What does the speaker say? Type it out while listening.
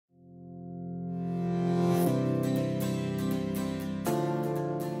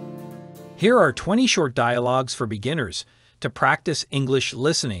Here are 20 short dialogues for beginners to practice English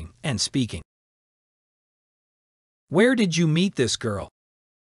listening and speaking. Where did you meet this girl?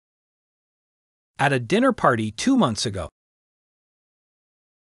 At a dinner party 2 months ago.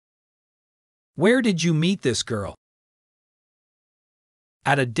 Where did you meet this girl?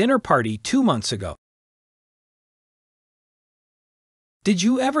 At a dinner party 2 months ago. Did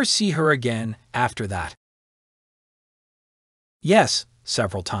you ever see her again after that? Yes,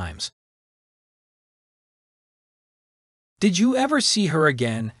 several times. Did you ever see her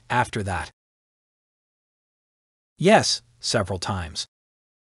again after that? Yes, several times.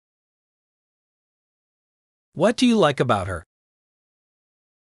 What do you like about her?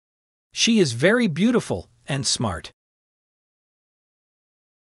 She is very beautiful and smart.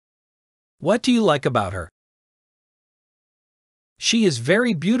 What do you like about her? She is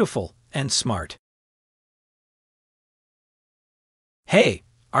very beautiful and smart. Hey,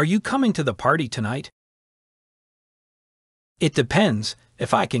 are you coming to the party tonight? It depends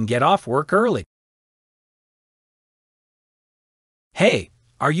if I can get off work early. Hey,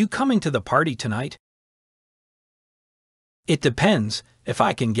 are you coming to the party tonight? It depends if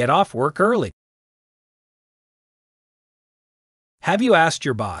I can get off work early. Have you asked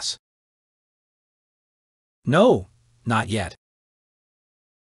your boss? No, not yet.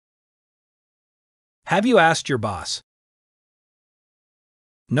 Have you asked your boss?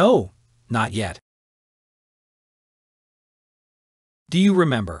 No, not yet. Do you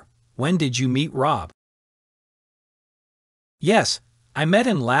remember, when did you meet Rob? Yes, I met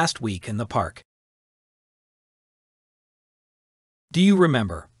him last week in the park. Do you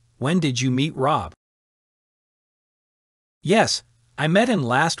remember, when did you meet Rob? Yes, I met him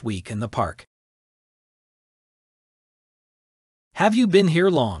last week in the park. Have you been here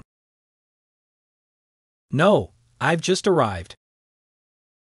long? No, I've just arrived.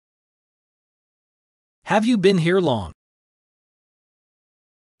 Have you been here long?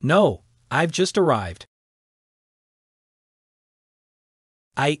 No, I've just arrived.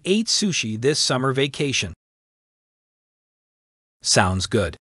 I ate sushi this summer vacation. Sounds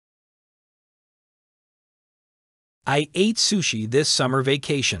good. I ate sushi this summer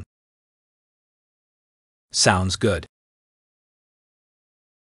vacation. Sounds good.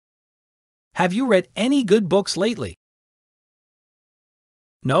 Have you read any good books lately?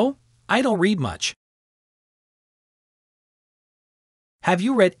 No, I don't read much. Have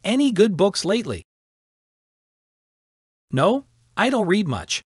you read any good books lately? No, I don't read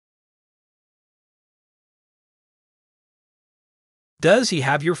much. Does he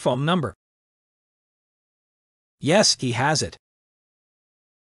have your phone number? Yes, he has it.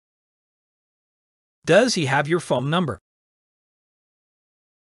 Does he have your phone number?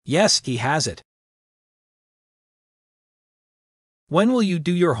 Yes, he has it. When will you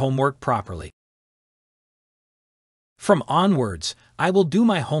do your homework properly? From onwards, I will do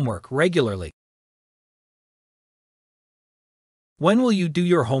my homework regularly. When will you do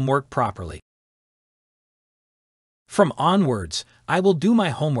your homework properly? From onwards, I will do my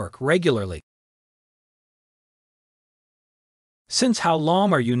homework regularly. Since how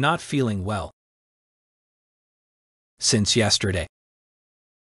long are you not feeling well? Since yesterday.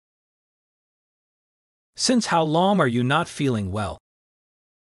 Since how long are you not feeling well?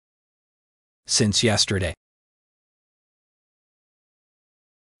 Since yesterday.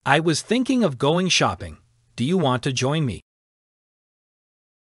 I was thinking of going shopping. Do you want to join me?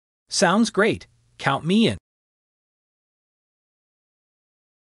 Sounds great. Count me in.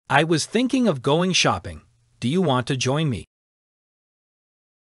 I was thinking of going shopping. Do you want to join me?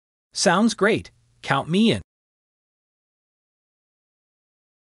 Sounds great. Count me in.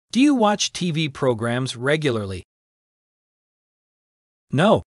 Do you watch TV programs regularly?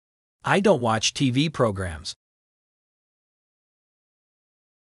 No, I don't watch TV programs.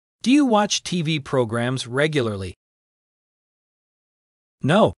 Do you watch TV programs regularly?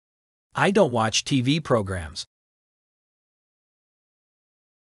 No, I don't watch TV programs.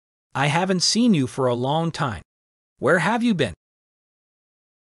 I haven't seen you for a long time. Where have you been?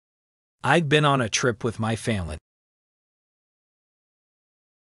 I've been on a trip with my family.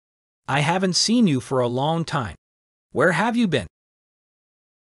 I haven't seen you for a long time. Where have you been?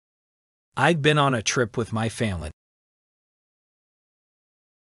 I've been on a trip with my family.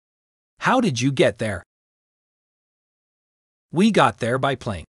 How did you get there? We got there by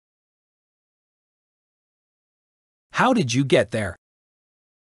plane. How did you get there?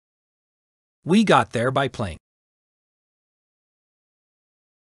 We got there by plane.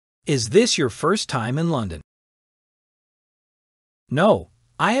 Is this your first time in London? No,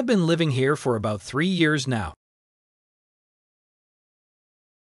 I have been living here for about 3 years now.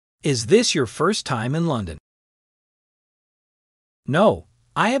 Is this your first time in London? No,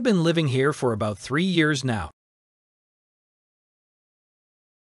 I have been living here for about 3 years now.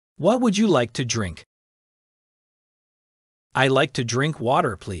 What would you like to drink? I like to drink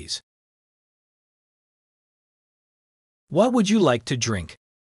water, please. What would you like to drink?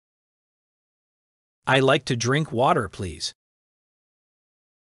 I like to drink water, please.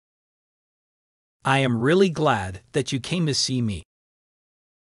 I am really glad that you came to see me.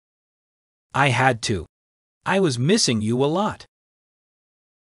 I had to. I was missing you a lot.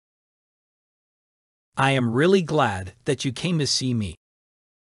 I am really glad that you came to see me.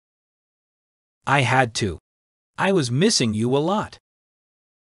 I had to. I was missing you a lot.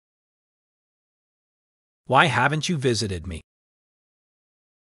 Why haven't you visited me?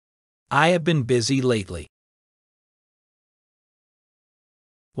 I have been busy lately.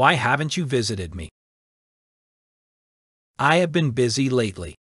 Why haven't you visited me? I have been busy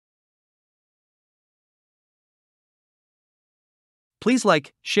lately. Please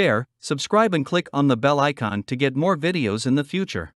like, share, subscribe and click on the bell icon to get more videos in the future.